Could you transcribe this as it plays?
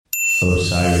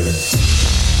Osiris.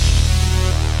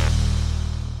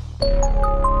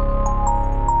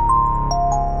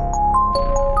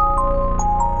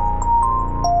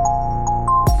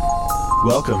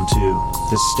 Welcome to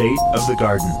The State of the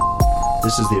Garden.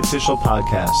 This is the official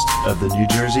podcast of the New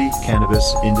Jersey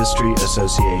Cannabis Industry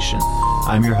Association.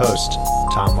 I'm your host,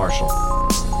 Tom Marshall.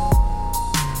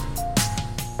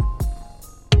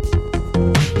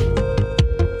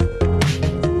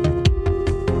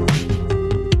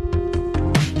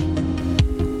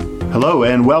 Hello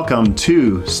and welcome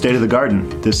to State of the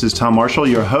Garden. This is Tom Marshall,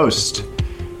 your host,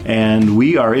 and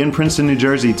we are in Princeton, New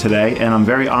Jersey today, and I'm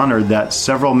very honored that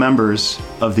several members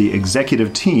of the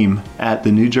executive team at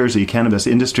the New Jersey Cannabis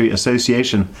Industry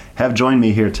Association have joined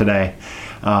me here today,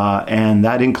 and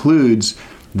that includes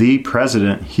the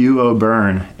president, Hugh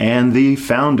O'Byrne, and the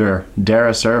founder,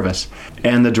 Dara Service,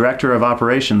 and the director of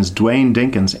operations, Dwayne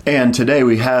Dinkins. And today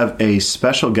we have a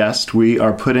special guest. We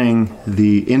are putting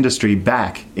the industry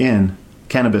back in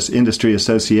Cannabis Industry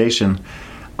Association.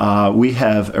 We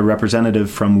have a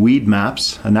representative from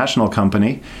Weedmaps, a national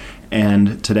company,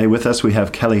 and today with us we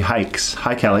have Kelly Hikes.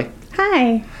 Hi, Kelly.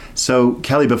 Hi. So,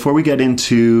 Kelly, before we get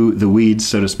into the weeds,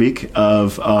 so to speak,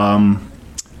 of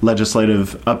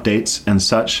legislative updates and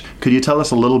such, could you tell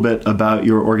us a little bit about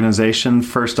your organization,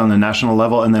 first on the national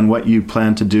level, and then what you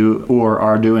plan to do or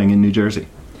are doing in New Jersey?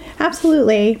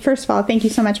 Absolutely. First of all, thank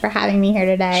you so much for having me here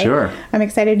today. Sure. I'm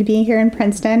excited to be here in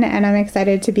Princeton, and I'm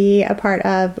excited to be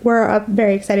we're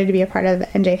very excited to be a part of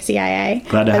NJCIA.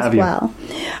 Glad to have you. Well.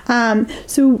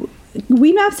 So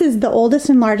Weedmaps is the oldest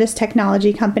and largest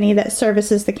technology company that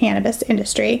services the cannabis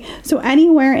industry. So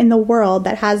anywhere in the world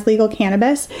that has legal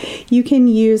cannabis, you can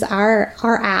use our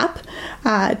app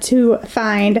to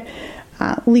find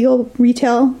legal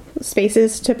retail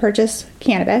spaces to purchase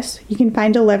cannabis. You can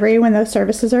find delivery when those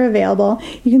services are available.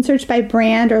 You can search by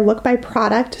brand or look by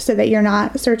product so that you're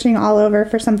not searching all over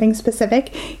for something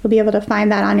specific. You'll be able to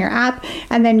find that on your app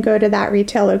and then go to that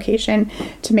retail location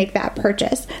to make that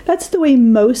purchase. That's the way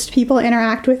most people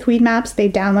interact with Weedmaps. They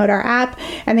download our app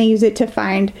and they use it to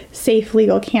find safe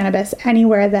legal cannabis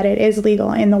anywhere that it is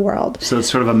legal in the world. So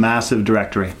it's sort of a massive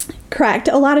directory. Correct.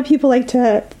 A lot of people like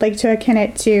to akin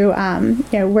it to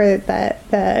we're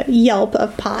the Yelp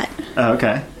of pot. Oh,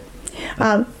 okay.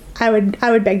 I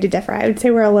would beg to differ. I would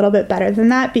say we're a little bit better than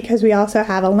that because we also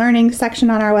have a learning section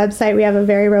on our website. We have a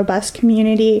very robust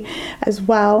community as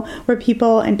well where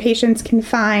people and patients can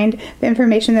find the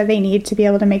information that they need to be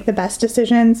able to make the best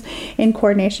decisions in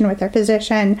coordination with their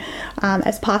physician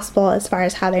as possible as far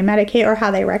as how they medicate or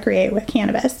how they recreate with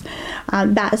cannabis.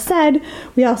 That said,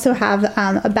 we also have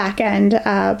a back-end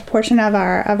portion of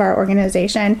our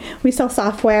organization. We sell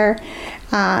software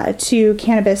to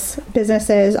cannabis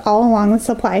businesses all along the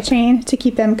supply chain to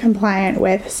keep them compliant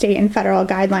with state and federal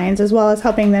guidelines, as well as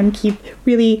helping them keep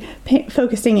really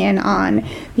focusing in on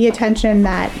the attention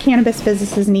that cannabis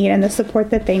businesses need and the support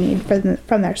that they need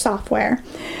from their software.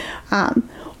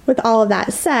 With all of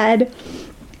that said,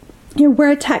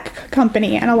 we're a tech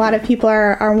company, and a lot of people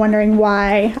are wondering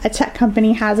why a tech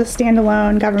company has a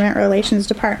standalone government relations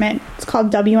department. It's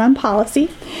called WM Policy.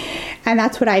 And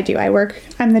that's what I do.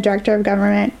 I'm the Director of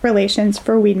Government Relations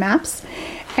for Weedmaps.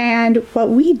 And what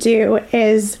we do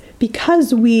is,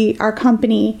 because our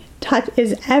company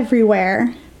is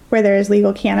everywhere where there is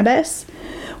legal cannabis,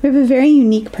 we have a very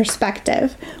unique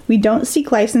perspective. We don't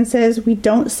seek licenses. We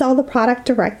don't sell the product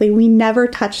directly. We never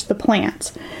touch the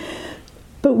plant.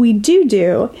 But we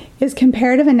do is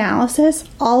comparative analysis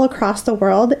all across the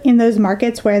world in those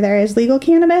markets where there is legal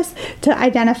cannabis to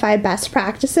identify best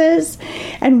practices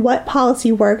and what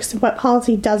policy works, what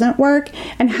policy doesn't work,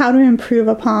 and how to improve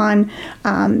upon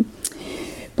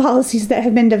policies that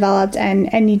have been developed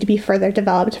and need to be further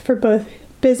developed for both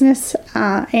business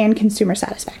and consumer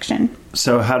satisfaction.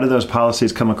 So how do those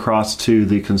policies come across to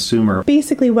the consumer?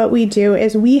 Basically, what we do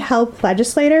is we help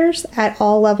legislators at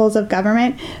all levels of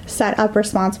government set up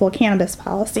responsible cannabis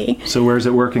policy. So where is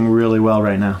it working really well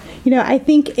right now? I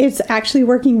think it's actually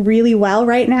working really well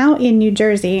right now in New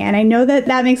Jersey. And I know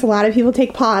that makes a lot of people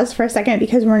take pause for a second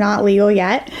because we're not legal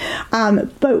yet.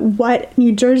 But what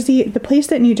the place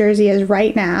that New Jersey is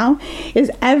right now is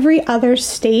every other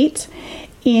state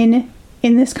in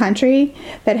this country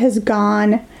that has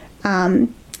gone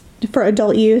for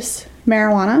adult use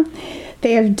marijuana,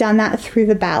 they have done that through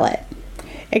the ballot,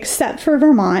 except for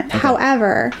Vermont. Okay.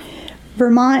 However,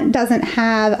 Vermont doesn't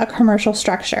have a commercial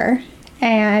structure,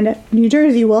 and New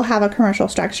Jersey will have a commercial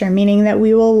structure, meaning that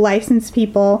we will license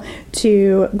people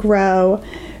to grow,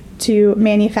 to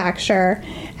manufacture,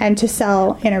 and to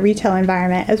sell in a retail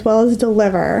environment, as well as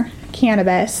deliver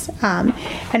cannabis.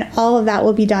 And all of that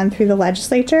will be done through the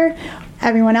legislature.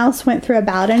 everyone else went through a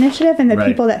ballot initiative, and the Right.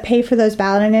 people that pay for those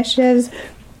ballot initiatives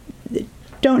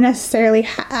don't necessarily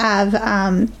have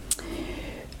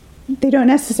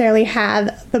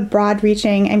the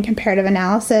broad-reaching and comparative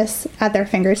analysis at their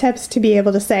fingertips to be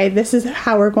able to say, this is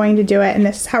how we're going to do it, and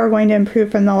this is how we're going to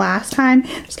improve from the last time.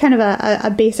 It's kind of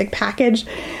a basic package,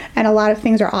 and a lot of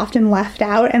things are often left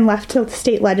out and left to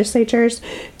state legislatures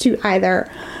to either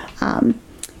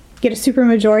get a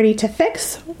supermajority to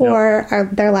fix, or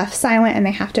they're left silent and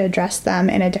they have to address them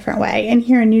in a different way. And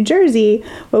here in New Jersey,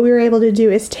 what we were able to do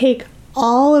is take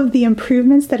all of the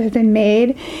improvements that have been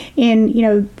made in,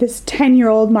 this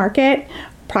 10-year-old market,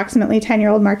 approximately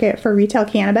 10-year-old market for retail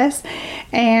cannabis,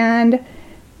 and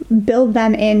build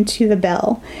them into the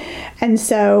bill. And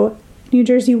so New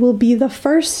Jersey will be the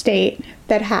first state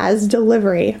that has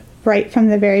delivery right from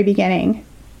the very beginning.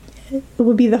 It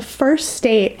will be the first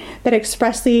state that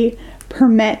expressly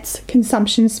permits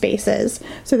consumption spaces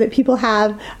so that people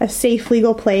have a safe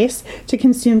legal place to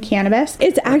consume cannabis.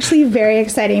 It's actually very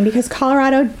exciting because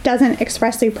Colorado doesn't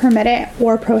expressly permit it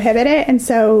or prohibit it, and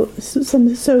so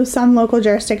some local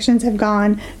jurisdictions have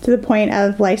gone to the point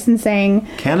of licensing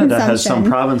Canada consumption. has some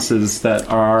provinces that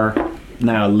are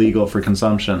now legal for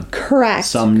consumption. Correct.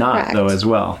 Some not, though, as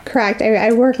well. Correct.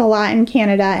 I work a lot in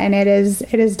Canada, and it is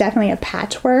definitely a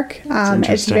patchwork.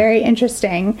 It's very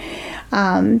interesting.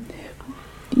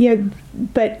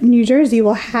 But New Jersey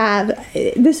will have,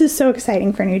 this is so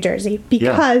exciting for New Jersey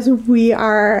because we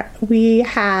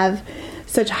have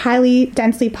such highly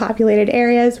densely populated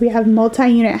areas. We have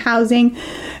multi-unit housing.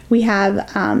 We have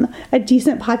a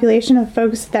decent population of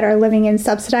folks that are living in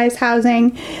subsidized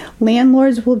housing.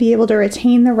 Landlords will be able to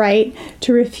retain the right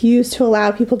to refuse to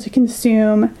allow people to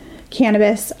consume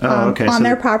cannabis on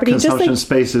their property. Consumption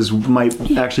spaces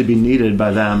might actually be needed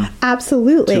by them.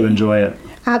 Absolutely. To enjoy it.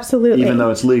 Absolutely. Even though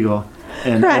it's legal.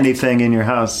 And Correct. anything in your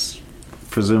house,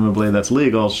 presumably that's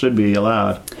legal, should be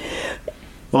allowed.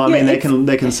 Well, I mean,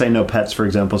 they can say no pets, for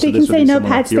example. So they can say no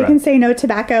pets. They can say no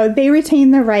tobacco. They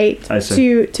retain the right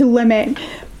to limit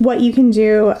what you can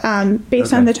do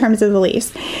based on the terms of the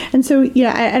lease. And so,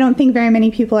 I don't think very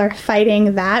many people are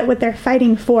fighting that. What they're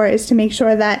fighting for is to make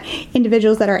sure that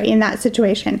individuals that are in that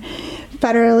situation,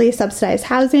 federally subsidized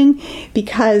housing,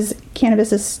 because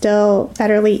cannabis is still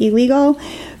federally illegal,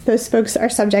 those folks are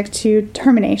subject to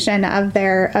termination of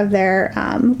their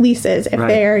leases if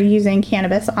they are using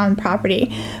cannabis on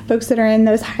property. Folks that are in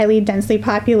those highly densely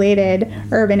populated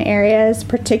urban areas,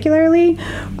 particularly,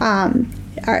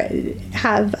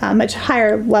 have much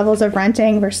higher levels of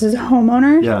renting versus home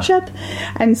ownership.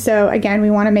 And so, again,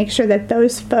 we want to make sure that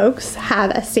those folks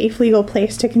have a safe legal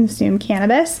place to consume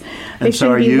cannabis. And so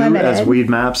are you, as Weed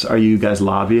Maps, are you guys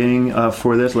lobbying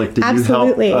for this? Like, did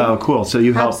Absolutely. you help? Oh, cool. So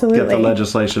you helped Absolutely. get the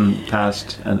legislation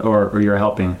passed, or you're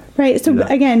helping. Right. So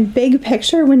again, big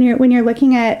picture, when you're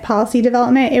looking at policy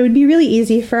development, it would be really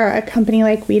easy for a company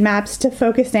like Weed Maps to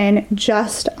focus in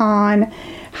just on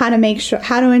how to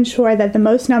ensure that the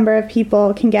most number of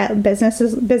people can get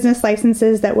business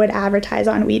licenses that would advertise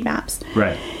on Weed Maps.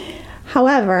 Right.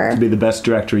 However, to be the best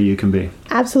directory you can be.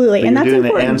 Absolutely. But and you're that's doing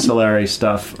important. the ancillary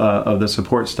stuff of the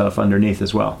support stuff underneath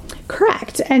as well.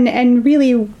 Correct. And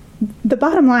really, the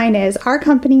bottom line is our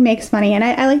company makes money, and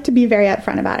I like to be very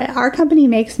upfront about it. Our company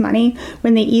makes money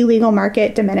when the illegal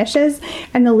market diminishes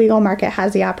and the legal market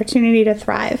has the opportunity to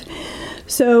thrive.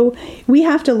 So we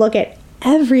have to look at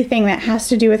everything that has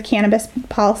to do with cannabis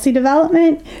policy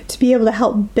development to be able to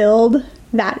help build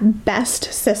that best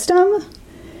system,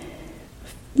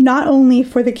 not only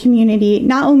for the community,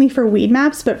 not only for Weed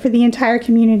Maps, but for the entire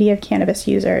community of cannabis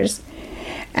users.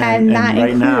 And that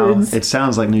right includes, now, it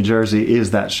sounds like New Jersey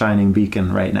is that shining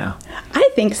beacon right now. I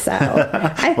think so.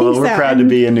 Well, we're proud to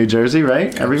be in New Jersey,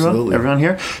 right? Everyone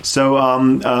here. So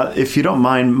if you don't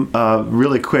mind,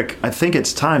 really quick, I think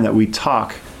it's time that we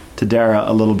talk to Dara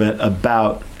a little bit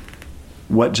about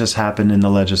what just happened in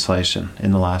the legislation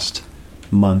in the last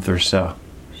month or so.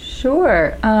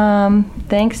 Sure.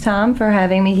 Thanks, Tom, for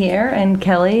having me here. And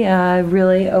Kelly, I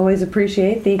really always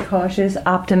appreciate the cautious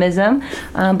optimism.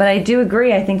 But I do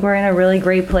agree. I think we're in a really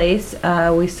great place.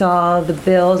 We saw the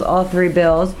bills, all three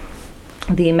bills,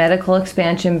 the medical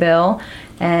expansion bill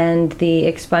and the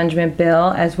expungement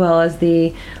bill, as well as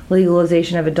the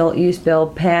legalization of adult use bill,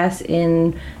 pass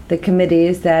in the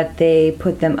committees that they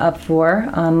put them up for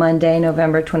on Monday,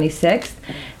 November 26th.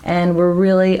 And we're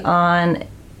really on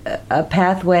a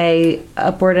pathway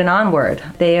upward and onward.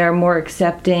 They are more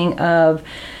accepting of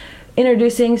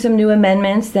introducing some new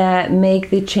amendments that make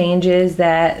the changes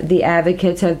that the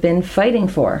advocates have been fighting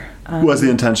for. Was the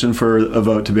intention for a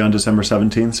vote to be on December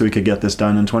 17th so we could get this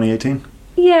done in 2018?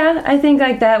 Yeah, I think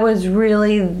like that was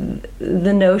really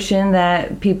the notion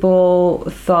that people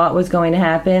thought was going to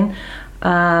happen.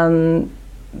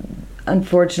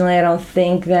 Unfortunately, I don't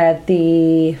think that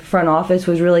the front office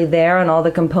was really there on all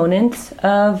the components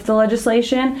of the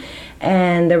legislation.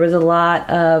 And there was a lot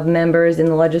of members in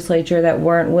the legislature that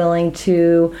weren't willing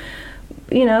to,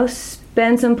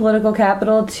 spend some political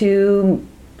capital to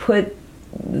put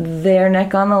their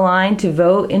neck on the line to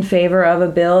vote in favor of a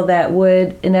bill that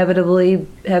would inevitably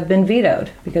have been vetoed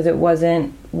because it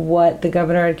wasn't what the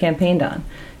governor had campaigned on.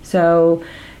 So,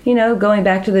 going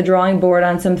back to the drawing board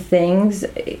on some things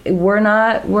we're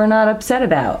not upset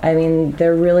about. I mean,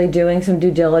 they're really doing some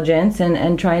due diligence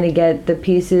and trying to get the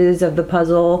pieces of the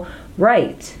puzzle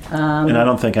right. And I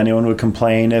don't think anyone would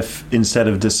complain if instead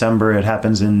of December it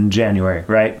happens in January,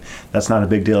 right? That's not a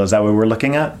big deal. Is that what we're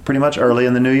looking at pretty much early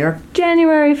in the new year?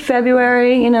 January,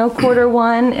 February, quarter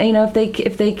one,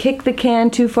 if they kick the can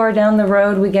too far down the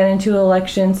road, we get into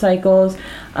election cycles.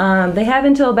 They have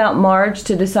until about March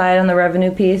to decide on the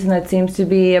revenue piece, and that seems to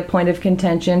be a point of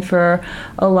contention for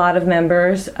a lot of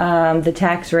members. The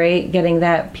tax rate, getting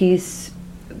that piece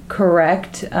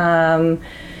correct,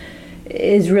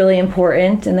 is really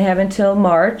important, and they have until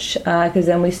March because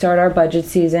then we start our budget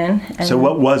season. And so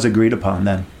what was agreed upon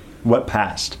then? What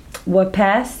passed? What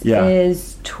passed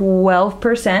is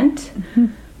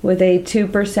 12% with a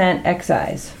 2%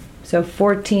 excise, so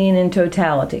 14 in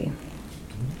totality.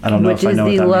 I don't know which if I know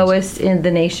is what the that lowest in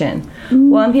the nation.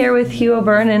 Well, I'm here with Hugh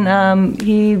O'Byrne, and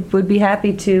he would be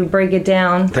happy to break it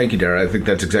down. Thank you, Dara. I think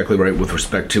that's exactly right with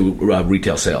respect to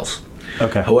retail sales.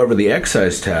 Okay. However, the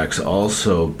excise tax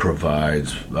also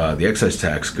provides, the excise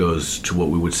tax goes to what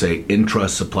we would say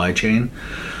intra-supply chain.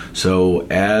 So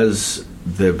as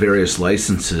the various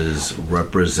licenses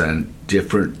represent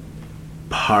different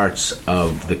parts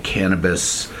of the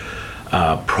cannabis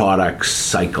product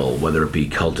cycle, whether it be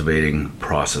cultivating,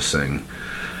 processing,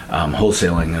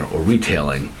 wholesaling, or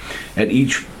retailing, at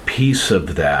each piece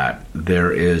of that,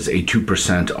 there is a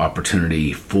 2%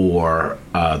 opportunity for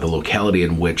the locality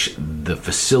in which the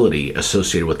facility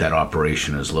associated with that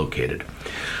operation is located.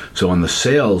 So on the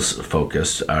sales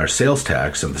focus, our sales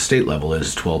tax at the state level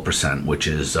is 12%, which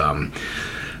is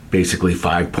basically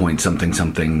 5 point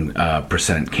something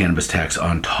percent cannabis tax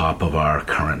on top of our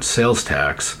current sales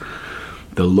tax.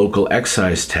 The local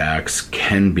excise tax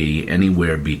can be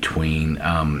anywhere between,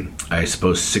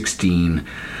 16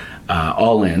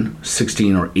 all in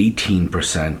 16 or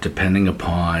 18%, depending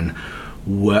upon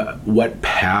what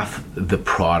path the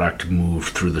product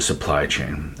moved through the supply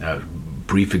chain.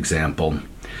 Brief example,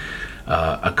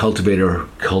 a cultivator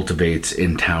cultivates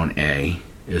in town A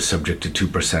is subject to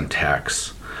 2%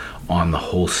 tax on the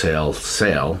wholesale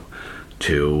sale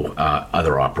to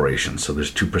other operations. So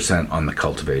there's 2% on the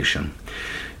cultivation.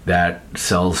 That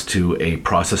sells to a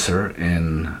processor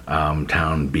in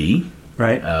town B.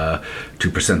 Right.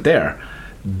 2% there.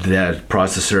 That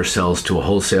processor sells to a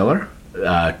wholesaler,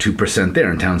 2%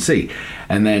 there in town C.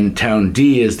 And then town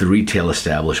D is the retail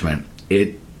establishment.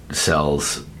 It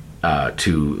sells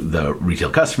to the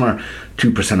retail customer,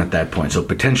 2% at that point. So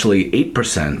potentially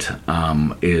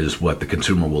 8% is what the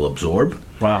consumer will absorb.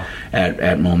 Wow.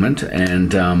 At moment,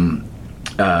 and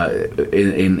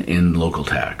in local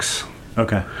tax.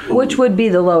 Okay. Which would be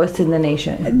the lowest in the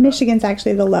nation? Michigan's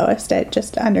actually the lowest at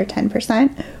just under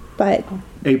 10%, but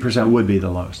 8% would be the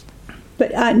lowest.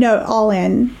 But no, all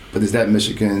in. But is that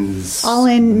Michigan's All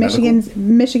in, medical?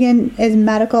 Michigan is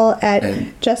medical at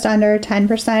just under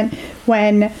 10%.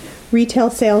 When retail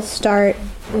sales start,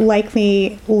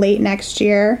 likely late next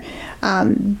year,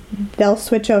 they'll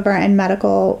switch over and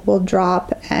medical will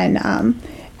drop, and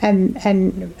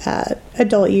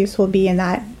adult use will be in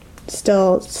that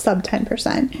still sub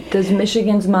 10%. Does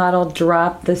Michigan's model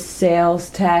drop the sales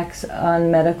tax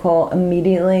on medical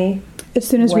immediately? As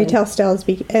soon as retail sales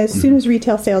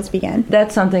begin.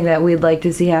 That's something that we'd like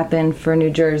to see happen for New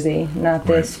Jersey, not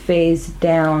this phase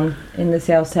down in the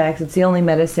sales tax. It's the only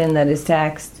medicine that is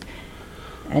taxed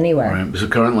anywhere. Right. So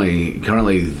currently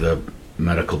the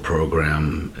medical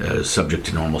program is subject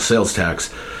to normal sales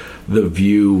tax. The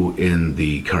view in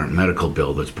the current medical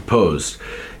bill that's proposed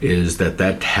is that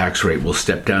tax rate will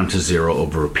step down to zero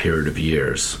over a period of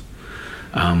years.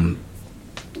 The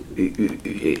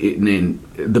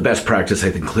best practice, I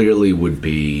think, clearly would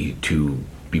be to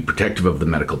be protective of the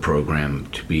medical program,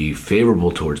 to be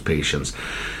favorable towards patients,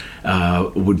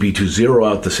 would be to zero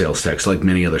out the sales tax like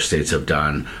many other states have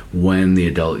done when the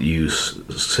adult use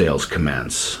sales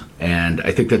commence. And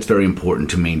I think that's very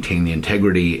important to maintain the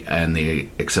integrity and the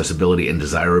accessibility and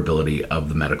desirability of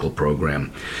the medical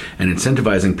program, and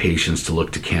incentivizing patients to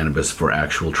look to cannabis for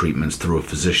actual treatments through a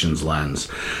physician's lens,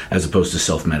 as opposed to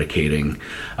self-medicating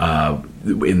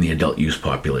in the adult use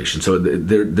population. So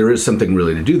there is something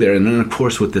really to do there. And then, of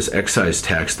course, with this excise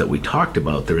tax that we talked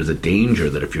about, there is a danger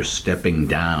that if you're stepping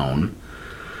down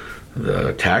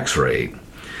the tax rate,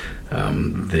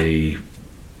 the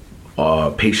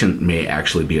patient may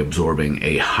actually be absorbing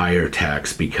a higher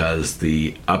tax because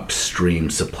the upstream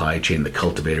supply chain, the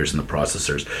cultivators and the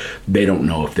processors, they don't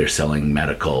know if they're selling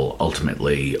medical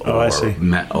ultimately or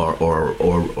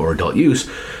adult use.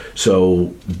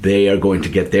 So they are going to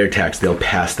get their tax. They'll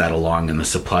pass that along in the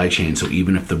supply chain. So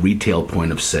even if the retail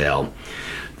point of sale,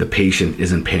 the patient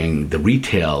isn't paying the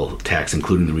retail tax,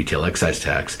 including the retail excise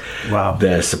tax, wow,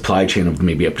 the supply chain of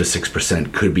maybe up to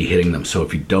 6% could be hitting them. So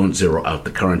if you don't zero out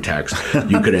the current tax,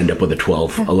 you could end up with a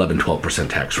 12%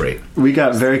 tax rate. We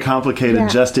got very complicated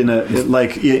just in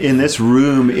in this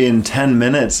room in 10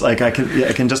 minutes. Like I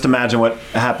can just imagine what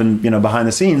happened, behind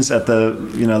the scenes at the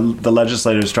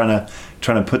legislators trying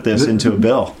to put this into a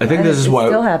bill. I think this is why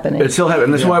it's still happening. It's still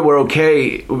happening. That's why we're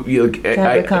okay to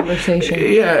have a conversation.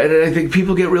 Yeah, and I think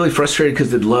people get really frustrated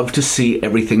because they'd love to see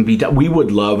everything be done. We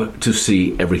would love to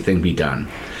see everything be done.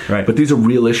 Right. But these are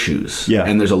real issues. Yeah.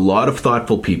 And there's a lot of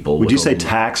thoughtful people. Would you say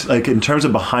tax, like in terms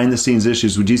of behind the scenes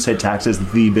issues, would you say tax is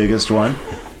the biggest one?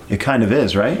 It kind of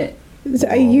is, right?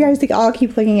 So you guys all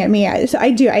keep looking at me. So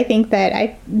I do. I think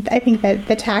that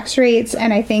the tax rates,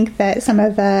 and I think that some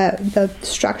of the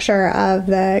structure of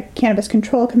the Cannabis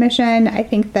Control Commission, I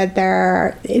think that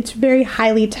it's very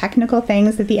highly technical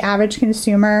things that the average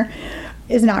consumer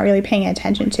is not really paying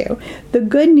attention to. The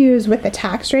good news with the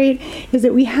tax rate is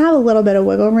that we have a little bit of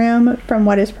wiggle room from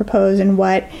what is proposed and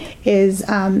what is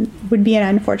would be an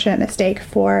unfortunate mistake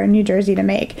for New Jersey to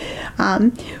make.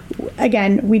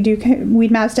 Again,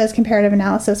 Weed Mouse does comparative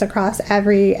analysis across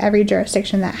every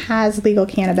jurisdiction that has legal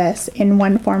cannabis in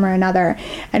one form or another,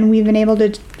 and we've been able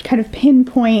to kind of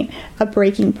pinpoint a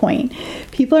breaking point.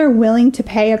 People are willing to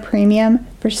pay a premium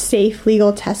for safe,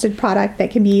 legal, tested product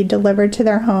that can be delivered to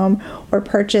their home or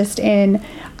purchased in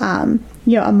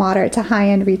a moderate to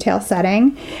high-end retail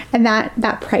setting, and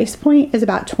that price point is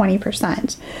about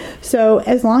 20%. So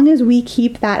as long as we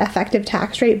keep that effective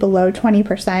tax rate below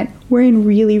 20%, we're in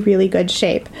really, really good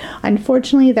shape.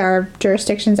 Unfortunately, there are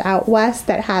jurisdictions out west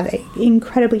that have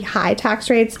incredibly high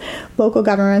tax rates. Local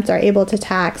governments are able to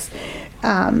tax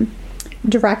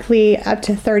directly up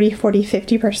to 30, 40,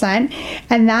 50%,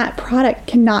 and that product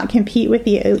cannot compete with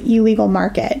the illegal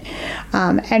market.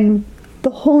 And the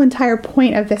whole entire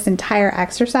point of this entire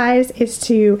exercise is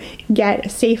to get a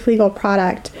safe legal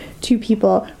product to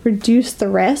people, reduce the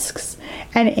risks,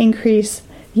 and increase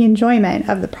the enjoyment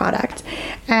of the product.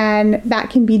 And that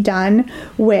can be done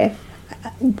when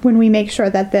we make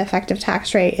sure that the effective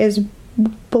tax rate is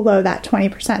below that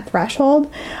 20% threshold.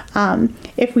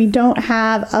 If we don't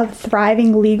have a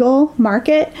thriving legal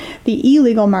market, the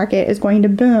illegal market is going to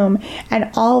boom,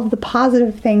 and all of the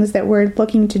positive things that we're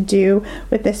looking to do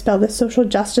with this bill, the social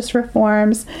justice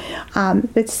reforms,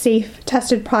 the safe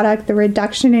tested product, the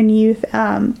reduction in youth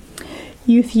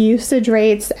usage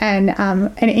rates, and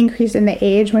an increase in the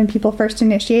age when people first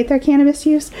initiate their cannabis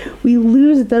use, we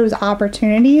lose those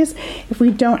opportunities if we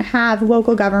don't have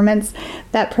local governments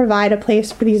that provide a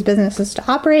place for these businesses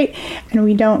to operate, and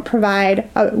we don't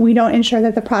ensure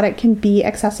that the product can be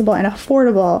accessible and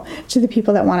affordable to the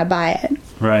people that want to buy it.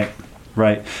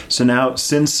 Right. So now,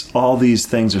 since all these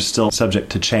things are still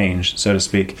subject to change, so to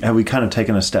speak, have we kind of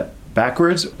taken a step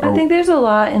backwards? I think there's a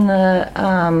lot in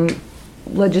the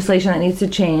legislation that needs to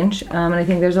change, and I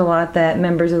think there's a lot that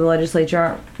members of the legislature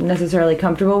aren't necessarily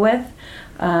comfortable with.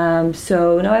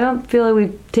 So no, I don't feel like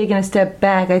we've taken a step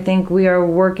back. I think we are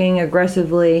working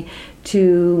aggressively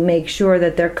to make sure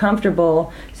that they're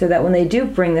comfortable, so that when they do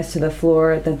bring this to the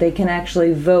floor, that they can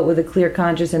actually vote with a clear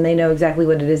conscience and they know exactly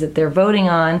what it is that they're voting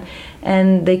on,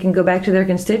 and they can go back to their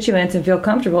constituents and feel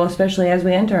comfortable, especially as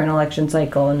we enter an election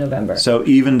cycle in November. So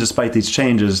even despite these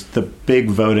changes, the big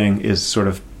voting is sort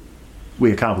of,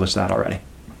 we accomplished that already.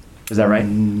 Is that right?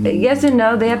 Yes and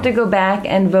no. They have to go back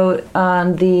and vote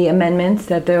on the amendments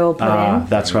that they'll put in.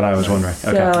 That's what I was wondering.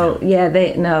 So yeah,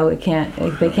 they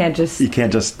can't just. You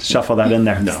can't just shuffle that in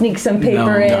there. Sneak some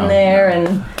paper in there,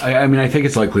 and. I mean, I think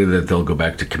it's likely that they'll go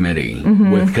back to committee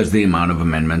because the amount of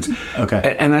amendments.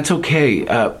 Okay, and that's okay.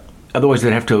 Otherwise,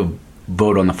 they'd have to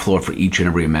vote on the floor for each and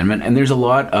every amendment, and there's a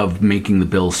lot of making the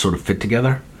bills sort of fit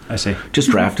together. I see.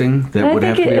 Just drafting that and would I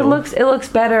have think to be. It looks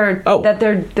better that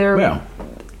they're. Yeah.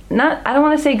 I don't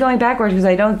want to say going backwards, because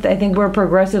I think we're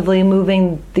progressively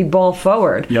moving the ball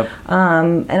forward. Yep.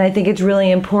 And I think it's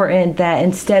really important that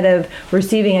instead of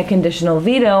receiving a conditional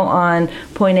veto on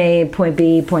point A, point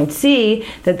B, point C,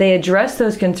 that they address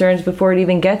those concerns before it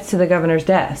even gets to the governor's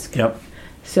desk. Yep.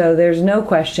 So there's no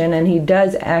question, and he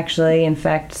does actually, in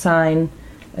fact, sign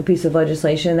a piece of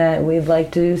legislation that we'd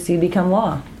like to see become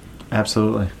law.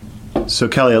 Absolutely. So,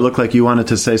 Kelly, it looked like you wanted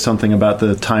to say something about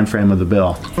the time frame of the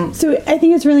bill. So I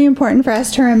think it's really important for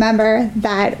us to remember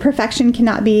that perfection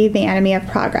cannot be the enemy of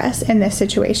progress in this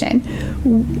situation.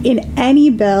 In any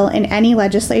bill, in any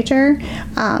legislature,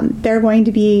 there are going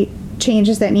to be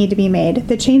changes that need to be made.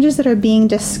 The changes that are being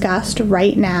discussed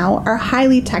right now are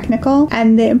highly technical,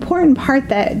 and the important part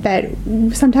that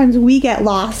sometimes we get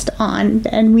lost on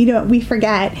and we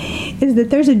forget is that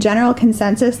there's a general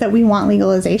consensus that we want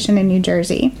legalization in New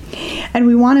Jersey, and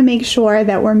we want to make sure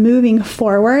that we're moving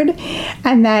forward,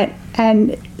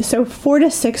 and so 4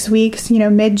 to 6 weeks,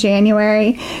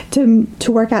 mid-January to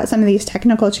work out some of these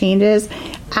technical changes,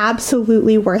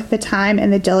 absolutely worth the time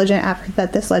and the diligent effort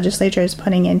that this legislature is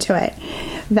putting into it.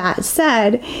 That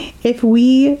said, if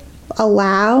we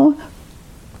allow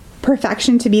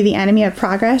perfection to be the enemy of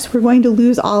progress, we're going to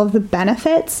lose all of the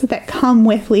benefits that come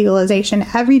with legalization.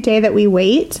 Every day that we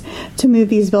wait to move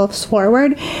these bills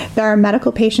forward, there are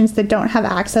medical patients that don't have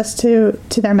access to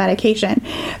their medication.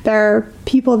 There are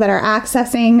people that are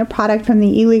accessing a product from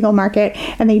the illegal market,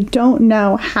 and they don't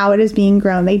know how it is being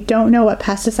grown. They don't know what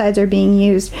pesticides are being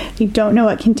used. They don't know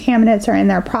what contaminants are in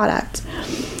their product.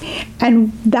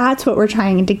 And that's what we're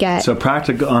trying to get. So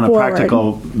on a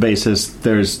practical basis,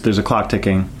 there's a clock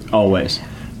ticking always,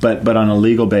 but on a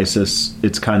legal basis,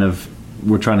 it's kind of,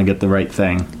 we're trying to get the right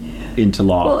thing into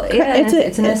law. Well, yeah,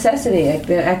 it's a necessity. Like,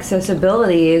 the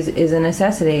accessibility is a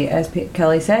necessity, as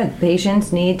Kelly said.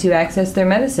 Patients need to access their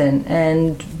medicine,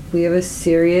 and we have a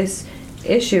serious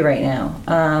issue right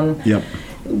now. Yep.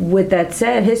 With that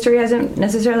said, history hasn't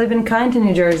necessarily been kind to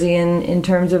New Jersey in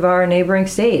terms of our neighboring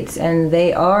states, and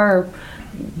they are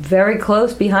very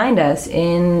close behind us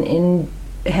in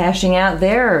hashing out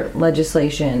their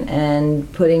legislation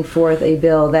and putting forth a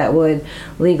bill that would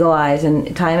legalize.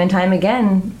 And time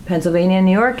again, Pennsylvania and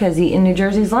New York has eaten New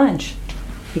Jersey's lunch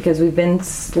because we've been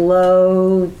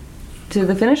slow to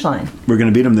the finish line. We're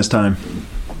going to beat them this time.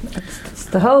 That's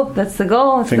the hope. That's the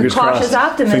goal. It's Fingers the cautious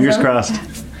crossed. optimism. Fingers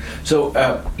crossed. So,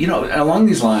 along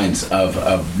these lines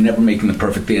of never making the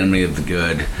perfect the enemy of the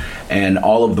good, and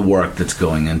all of the work that's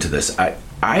going into this,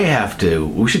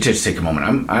 we should just take a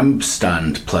moment. I'm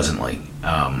stunned pleasantly.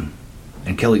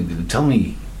 And Kelly, tell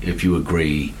me if you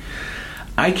agree.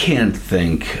 I can't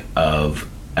think of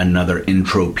another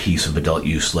intro piece of adult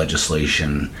use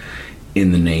legislation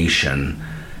in the nation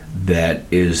that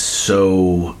is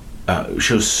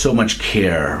shows so much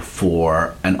care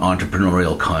for an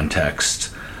entrepreneurial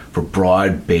context, for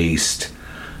broad-based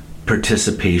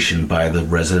participation by the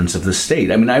residents of the state.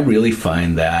 I mean, I really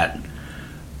find that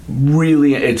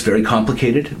it's very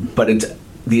complicated, but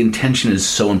the intention is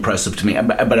so impressive to me.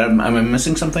 But am I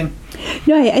missing something?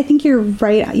 No, I think you're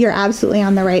right. You're absolutely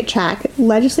on the right track.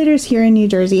 Legislators here in New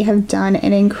Jersey have done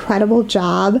an incredible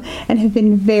job and have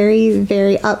been very,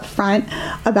 very upfront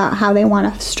about how they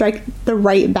want to strike the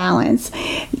right balance.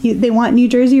 They want New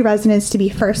Jersey residents to be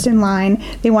first in line.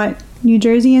 They want New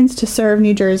Jerseyans to serve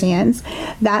New Jerseyans.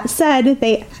 That said,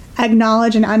 they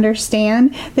acknowledge and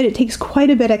understand that it takes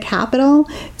quite a bit of capital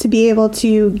to be able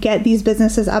to get these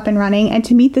businesses up and running and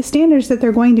to meet the standards that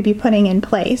they're going to be putting in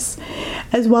place,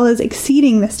 as well as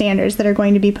exceeding the standards that are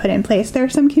going to be put in place. There are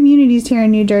some communities here in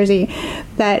New Jersey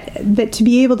that to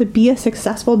be able to be a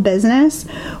successful business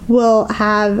will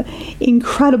have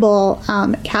incredible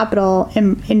capital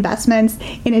investments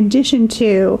in addition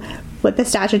to what the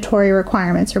statutory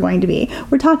requirements are going to be.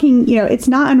 We're talking, it's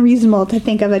not unreasonable to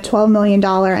think of a $12 million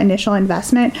initial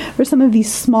investment for some of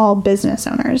these small business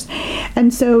owners.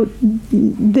 And so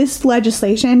this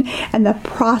legislation and the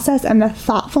process and the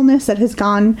thoughtfulness that has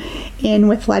gone in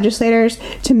with legislators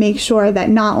to make sure that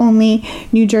not only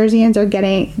New Jerseyans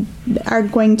are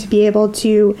going to be able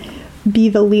to be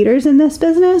the leaders in this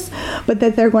business, but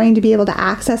that they're going to be able to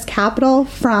access capital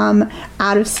from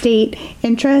out-of-state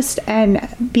interest and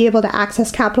be able to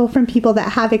access capital from people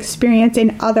that have experience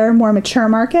in other more mature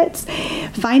markets.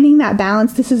 Finding that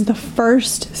balance, this is the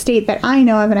first state that I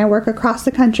know of, and I work across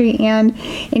the country and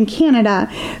in Canada,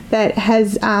 that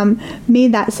has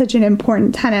made that such an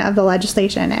important tenet of the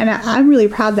legislation. And I'm really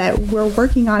proud that we're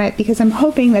working on it because I'm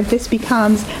hoping that this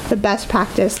becomes the best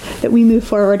practice that we move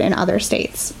forward in other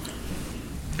states.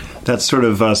 That's sort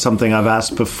of something I've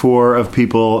asked before of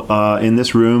people in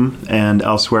this room and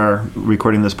elsewhere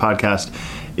recording this podcast,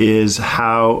 is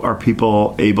how are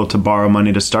people able to borrow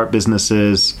money to start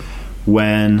businesses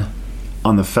when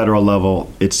on the federal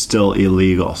level it's still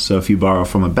illegal? So if you borrow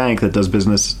from a bank that does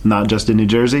business not just in New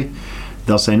Jersey,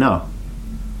 they'll say no.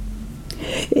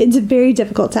 It's very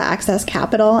difficult to access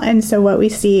capital, and so what we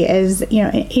see is,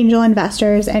 angel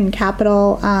investors and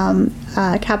capital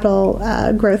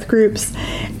growth groups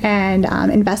and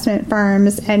investment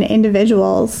firms and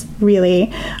individuals.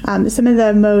 Really, some of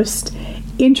the most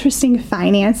interesting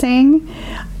financing,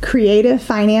 creative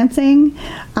financing.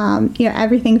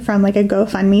 Everything from like a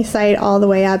GoFundMe site all the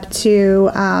way up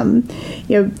to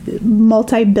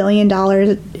multi-billion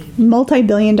dollar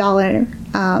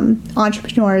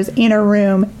entrepreneurs in a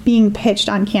room being pitched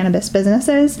on cannabis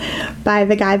businesses by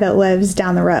the guy that lives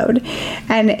down the road.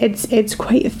 And it's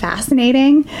quite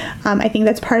fascinating. I think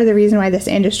that's part of the reason why this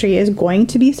industry is going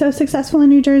to be so successful in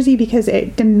New Jersey, because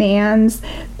it demands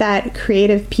that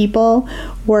creative people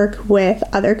work with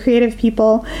other creative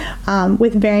people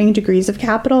with varying degrees of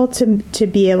capital to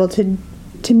be able to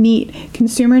meet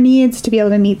consumer needs, to be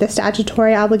able to meet the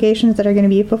statutory obligations that are going to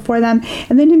be before them,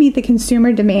 and then to meet the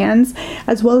consumer demands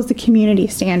as well as the community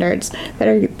standards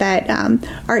that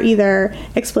are either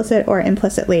explicit or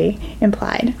implicitly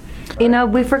implied.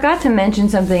 We forgot to mention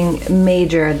something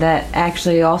major that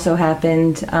actually also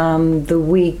happened the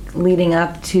week leading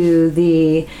up to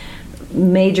the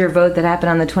major vote that happened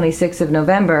on the 26th of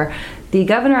November. The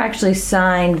governor actually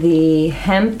signed the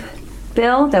hemp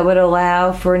bill that would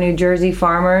allow for New Jersey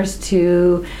farmers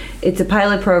it's a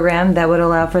pilot program that would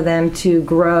allow for them to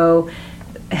grow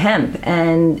hemp.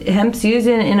 And hemp's used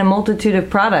in a multitude of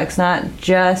products, not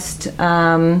just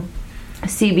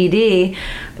CBD,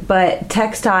 but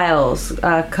textiles,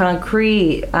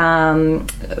 concrete,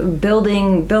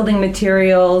 building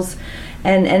materials.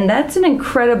 And that's an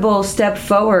incredible step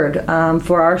forward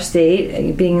for our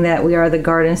state, being that we are the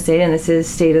garden state, and this is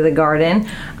State of the Garden.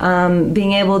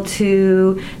 Being able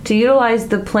to utilize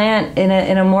the plant in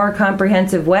a more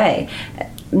comprehensive way.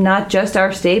 Not just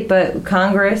our state, but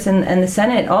Congress and the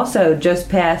Senate also just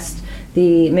passed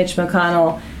the Mitch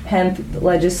McConnell hemp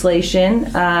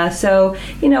legislation. So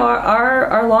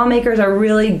our lawmakers are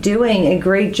really doing a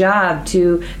great job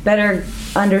to better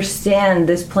understand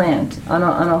this plant on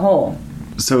a whole.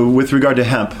 So with regard to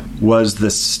hemp, was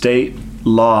the state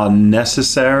law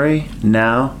necessary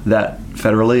now that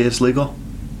federally it's legal?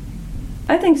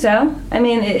 I think so. I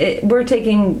mean, we're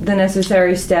taking the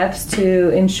necessary steps to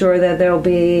ensure that there will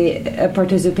be a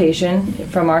participation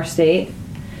from our state.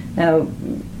 Now,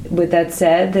 with that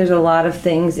said, there's a lot of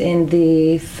things in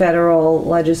the federal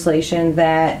legislation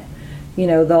that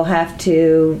they'll have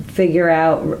to figure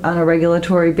out on a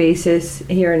regulatory basis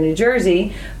here in New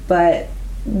Jersey, but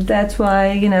that's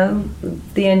why the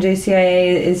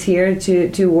NJCIA is here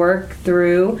to work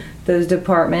through those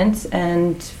departments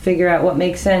and figure out what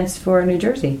makes sense for New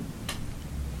Jersey.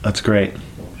 That's great.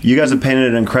 You guys have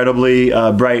painted an incredibly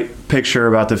bright picture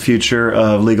about the future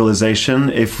of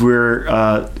legalization. If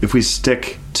we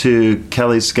stick to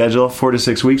Kelly's schedule, 4 to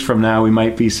 6 weeks from now, we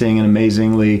might be seeing an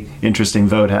amazingly interesting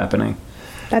vote happening.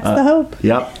 That's the hope.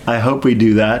 Yep, I hope we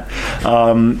do that.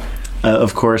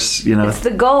 Of course, it's the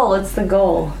goal. It's the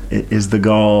goal. It is the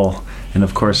goal. And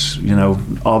of course,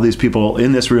 all these people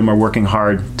in this room are working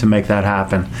hard to make that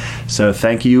happen. So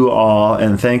thank you all,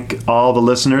 and thank all the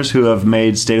listeners who have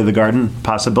made State of the Garden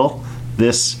possible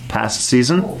this past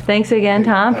season. Thanks again,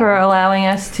 Tom, for allowing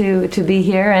us to be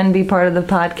here and be part of the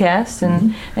podcast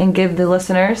and give the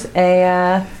listeners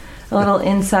a little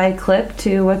inside clip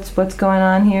to what's going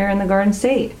on here in the Garden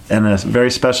State. And a very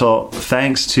special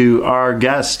thanks to our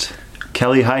guest,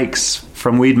 Kelly Hikes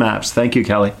from Weed Maps. Thank you,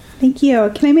 Kelly. Thank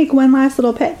you. Can I make one last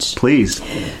little pitch? Please.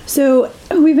 So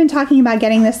we've been talking about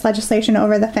getting this legislation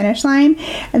over the finish line,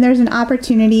 and there's an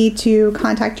opportunity to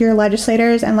contact your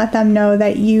legislators and let them know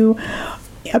that you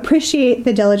appreciate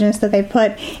the diligence that they've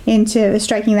put into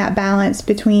striking that balance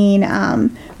between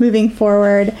moving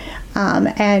forward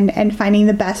and finding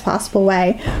the best possible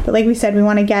way. But like we said, we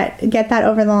want to get that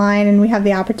over the line, and we have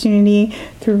the opportunity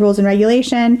through rules and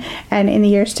regulation and in the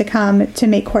years to come to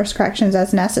make course corrections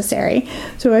as necessary.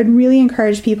 So I'd really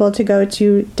encourage people to go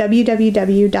to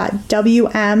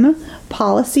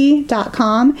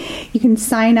www.wmpolicy.com. You can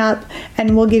sign up,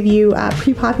 and we'll give you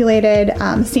pre-populated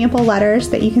sample letters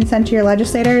that you can send to your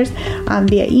legislators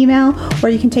via email, or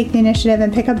you can take the initiative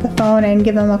and pick up the phone and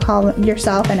give them a call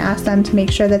yourself and ask them to make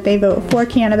sure that they vote for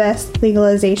cannabis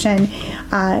legalization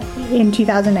in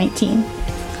 2019.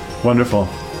 Wonderful.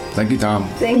 Thank you, Tom.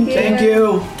 Thank you. Thank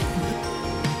you.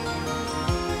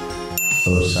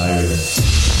 Osiris.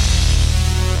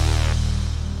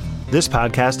 This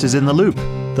podcast is in the Loop,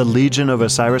 the Legion of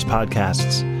Osiris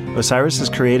podcasts. Osiris is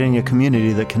creating a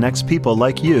community that connects people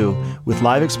like you with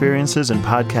live experiences and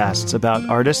podcasts about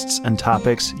artists and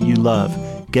topics you love.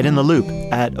 Get in the loop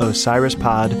at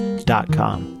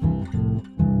osirispod.com.